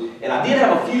clothes. And I did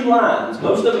have a few lines.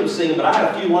 Most of them singing, but I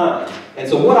had a few lines. And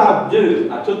so what I would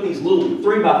do, I took these little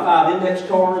 3x5 index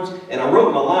cards, and I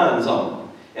wrote my lines on them.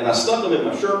 And I stuck them in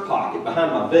my shirt pocket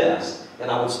behind my vest. And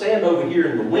I would stand over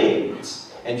here in the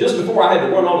wings. And just before I had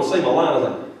to run on to say my line, I was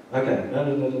like, okay,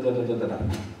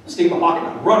 stick in my pocket,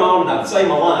 I'd run on and I'd say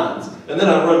my lines, and then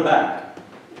I'd run back.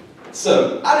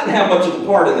 So I didn't have much of a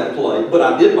part in that play, but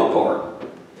I did my part.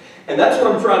 And that's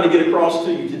what I'm trying to get across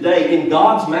to you today. In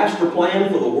God's master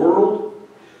plan for the world,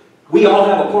 we all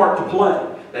have a part to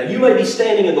play. Now you may be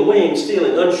standing in the wings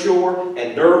feeling unsure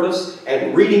and nervous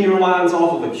and reading your lines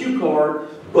off of a cue card,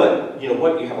 but you know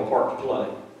what? You have a part to play.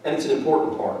 And it's an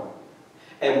important part.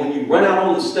 And when you run out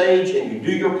on the stage and you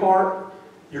do your part,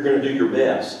 you're going to do your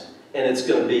best. And it's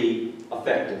going to be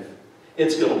effective.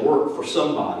 It's going to work for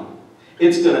somebody.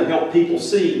 It's going to help people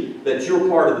see that you're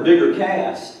part of the bigger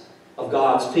cast of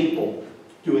God's people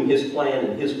doing His plan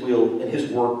and His will and His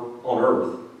work on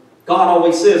earth. God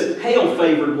always says, hail,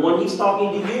 favored one. He's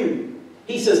talking to you.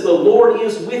 He says, the Lord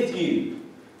is with you.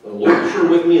 The Lord was sure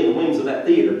with me in the wings of that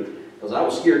theater because I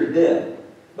was scared to death.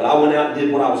 But I went out and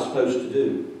did what I was supposed to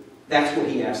do. That's what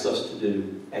He asks us to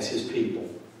do as His people.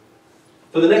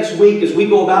 For the next week, as we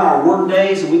go about our work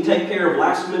days and we take care of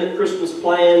last-minute Christmas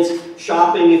plans,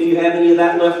 shopping if you have any of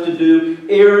that left to do,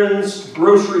 errands,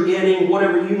 grocery getting,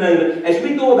 whatever you name it, as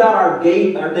we go about our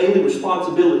daily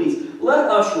responsibilities, let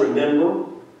us remember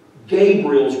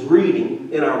Gabriel's greeting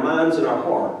in our minds and our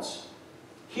hearts.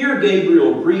 Hear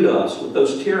Gabriel greet us with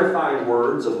those terrifying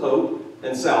words of hope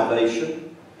and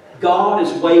salvation. God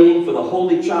is waiting for the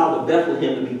Holy Child of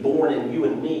Bethlehem to be born in you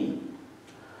and me.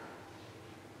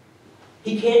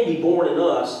 He can't be born in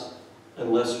us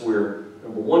unless we're,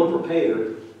 number one,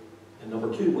 prepared, and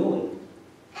number two, willing.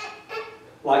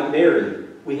 Like Mary,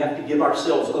 we have to give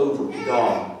ourselves over to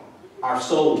God, our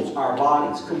souls, our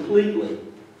bodies, completely.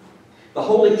 The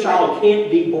Holy Child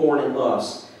can't be born in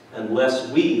us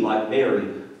unless we, like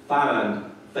Mary, find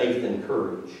faith and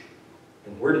courage.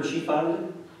 And where did she find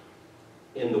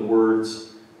it? In the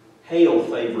words, hail,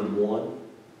 favored one,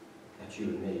 that's you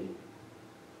and me.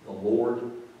 The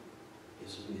Lord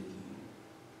is with you.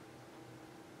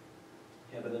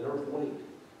 Heaven and earth wait.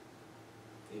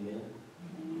 Amen.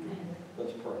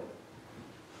 Let's pray.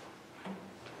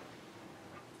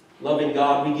 Loving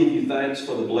God, we give you thanks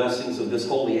for the blessings of this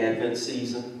holy Advent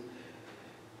season.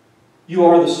 You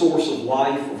are the source of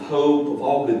life, of hope, of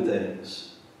all good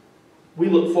things. We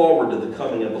look forward to the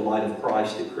coming of the light of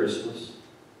Christ at Christmas.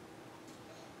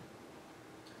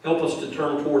 Help us to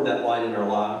turn toward that light in our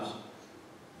lives.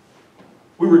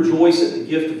 We rejoice at the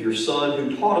gift of your Son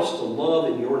who taught us to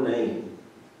love in your name.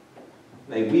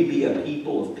 May we be a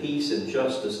people of peace and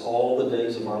justice all the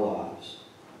days of our lives.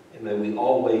 And may we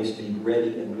always be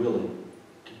ready and willing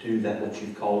to do that which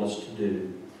you've called us to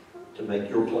do, to make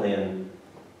your plan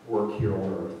work here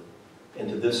on earth. And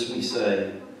to this we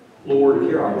say, Lord,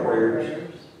 hear our prayers.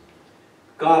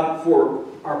 God, for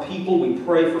our people, we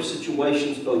pray for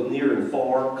situations both near and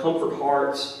far. Comfort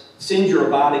hearts. Send your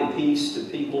abiding peace to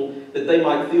people that they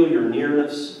might feel your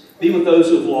nearness. Be with those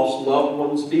who have lost loved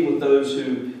ones. Be with those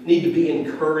who need to be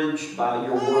encouraged by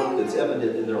your work that's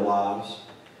evident in their lives.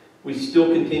 We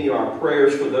still continue our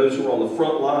prayers for those who are on the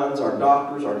front lines, our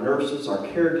doctors, our nurses, our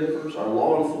caregivers, our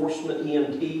law enforcement,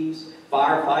 EMTs,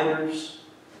 firefighters,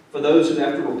 for those who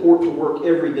have to report to work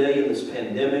every day in this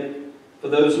pandemic, for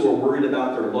those who are worried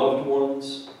about their loved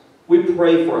ones. We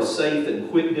pray for a safe and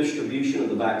quick distribution of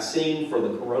the vaccine for the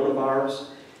coronavirus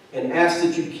and ask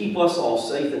that you keep us all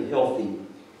safe and healthy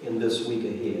in this week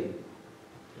ahead.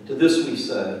 And to this we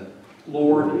say,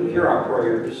 Lord, hear our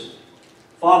prayers.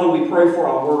 Father, we pray for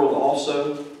our world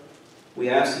also. We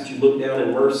ask that you look down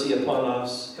in mercy upon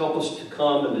us. Help us to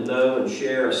come and to know and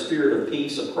share a spirit of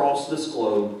peace across this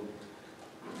globe,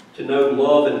 to know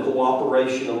love and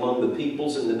cooperation among the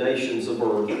peoples and the nations of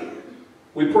earth.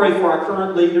 We pray for our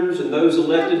current leaders and those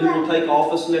elected who will take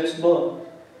office next month.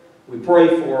 We pray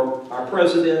for our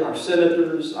president, our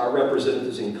senators, our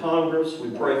representatives in Congress. We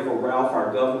pray for Ralph,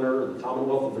 our governor of the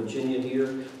Commonwealth of Virginia here.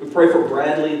 We pray for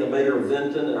Bradley, the mayor of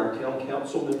Vinton, and our town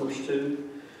council members too.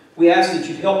 We ask that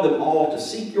you help them all to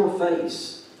seek your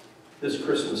face this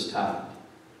Christmas tide,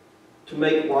 to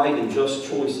make right and just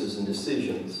choices and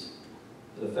decisions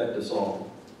that affect us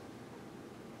all.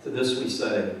 To this we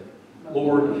say,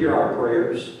 Lord, hear our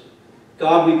prayers.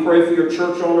 God, we pray for your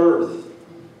church on earth.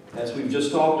 As we've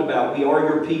just talked about, we are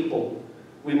your people.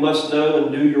 We must know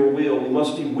and do your will. We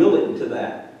must be willing to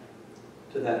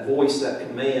that voice, that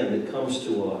command that comes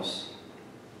to us.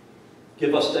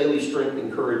 Give us daily strength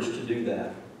and courage to do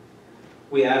that.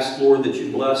 We ask, Lord, that you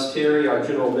bless Terry, our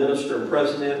general minister and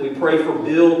president. We pray for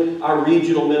Bill, our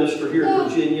regional minister here in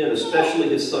Virginia, and especially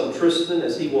his son Tristan,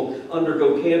 as he will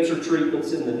undergo cancer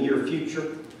treatments in the near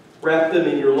future. Wrap them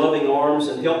in your loving arms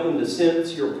and help them to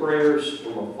sense your prayers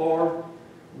from afar.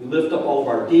 We lift up all of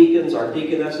our deacons, our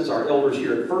deaconesses, our elders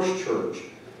here at First Church,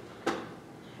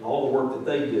 and all the work that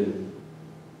they do.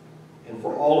 And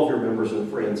for all of your members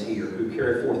and friends here who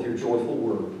carry forth your joyful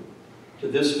word. To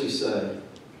this we say,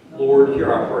 Lord,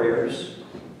 hear our prayers.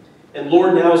 And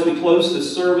Lord, now as we close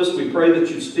this service, we pray that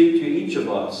you speak to each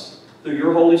of us through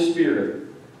your Holy Spirit.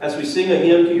 As we sing a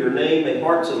hymn to your name, may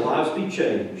hearts and lives be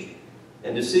changed,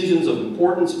 and decisions of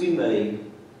importance be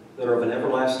made that are of an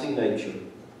everlasting nature.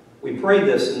 We pray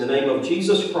this in the name of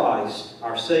Jesus Christ,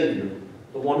 our Savior,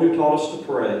 the one who taught us to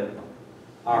pray.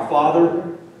 Our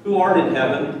Father, who art in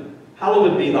heaven,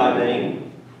 hallowed be thy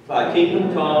name. Thy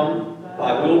kingdom come,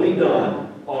 thy will be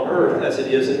done, on earth as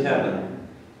it is in heaven.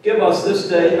 Give us this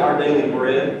day our daily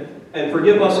bread, and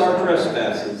forgive us our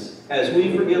trespasses, as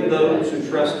we forgive those who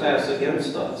trespass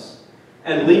against us.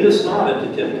 And lead us not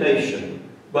into temptation,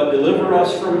 but deliver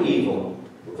us from evil.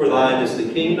 For thine is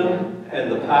the kingdom,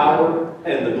 and the power,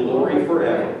 and the glory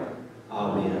forever.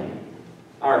 Amen.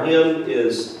 Our hymn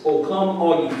is, O Come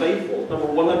All Ye Faithful, number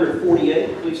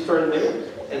 148. Please turn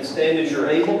there and stand as you're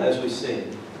able as we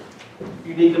sing. If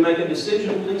you need to make a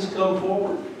decision, please come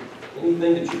forward.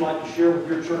 Anything that you'd like to share with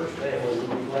your church family,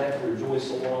 we'll be glad to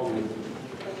rejoice along with you.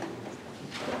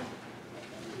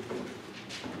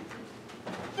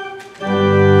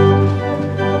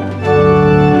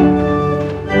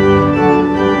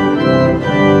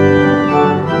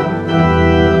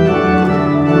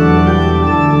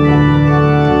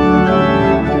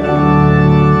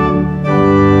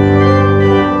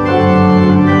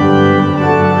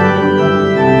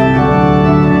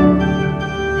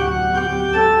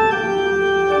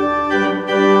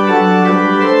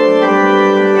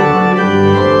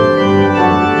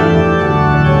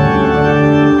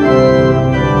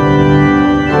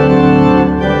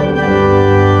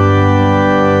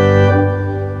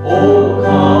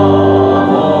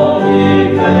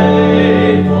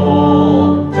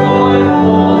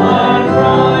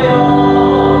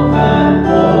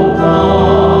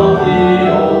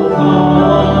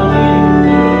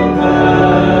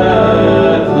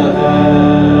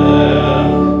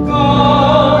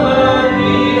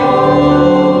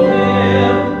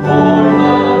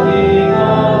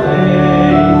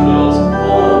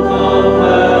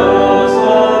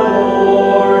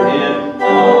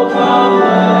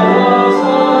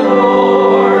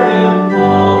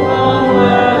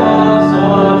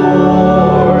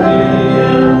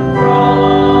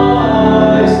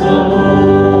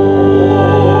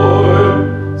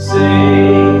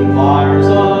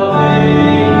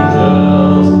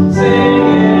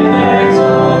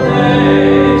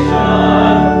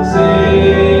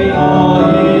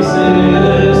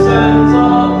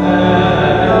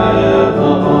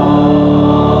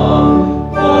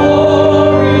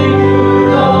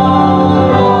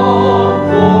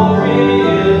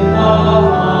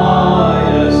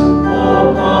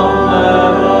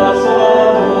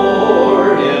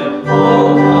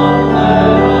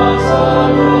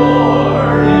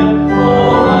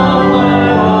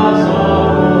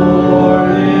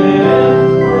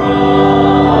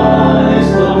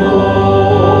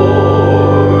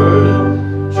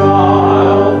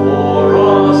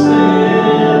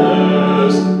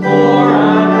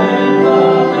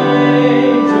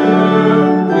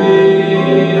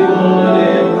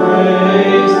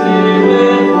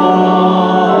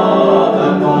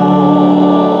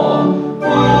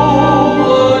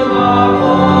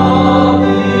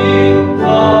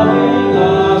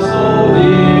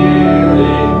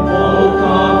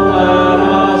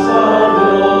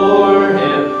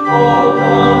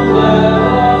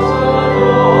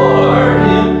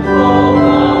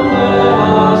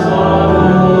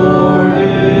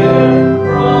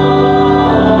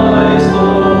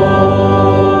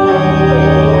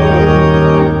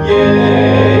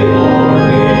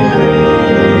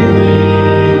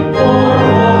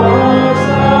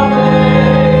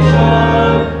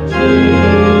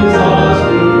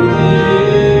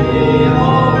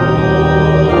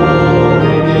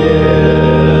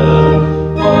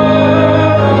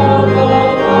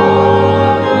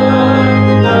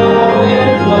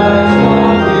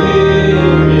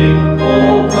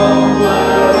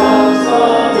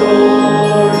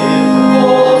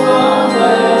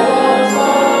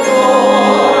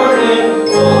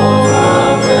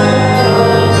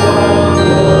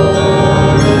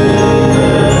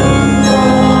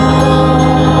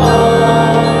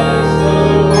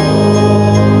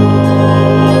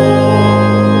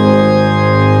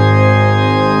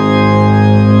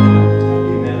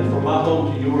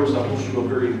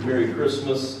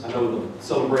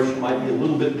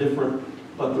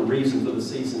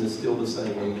 season is still the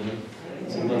same. Amen.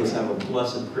 So let us have a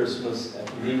blessed Christmas.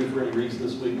 If you need me for any reason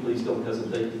this week, please don't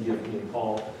hesitate to give me a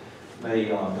call. May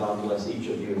God bless each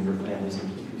of you and your families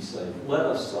and keep you safe. Let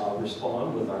us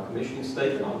respond with our commissioning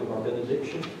statement. I'll give our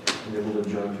benediction, and then we'll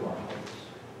adjourn to our homes.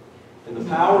 In the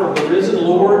power of the risen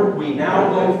Lord, we now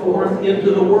go forth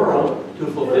into the world to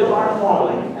fulfill our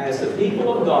calling as the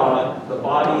people of God, the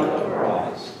body of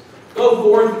Christ. Go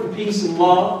forth in peace and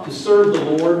love to serve the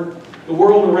Lord, the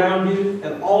world around you,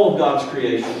 and all of God's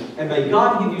creation. And may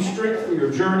God give you strength for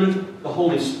your journey, the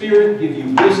Holy Spirit give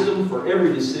you wisdom for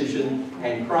every decision,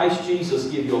 and Christ Jesus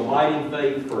give you abiding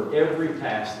faith for every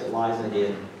task that lies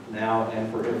ahead, now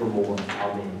and forevermore.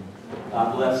 Amen.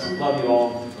 God bless. Love you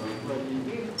all.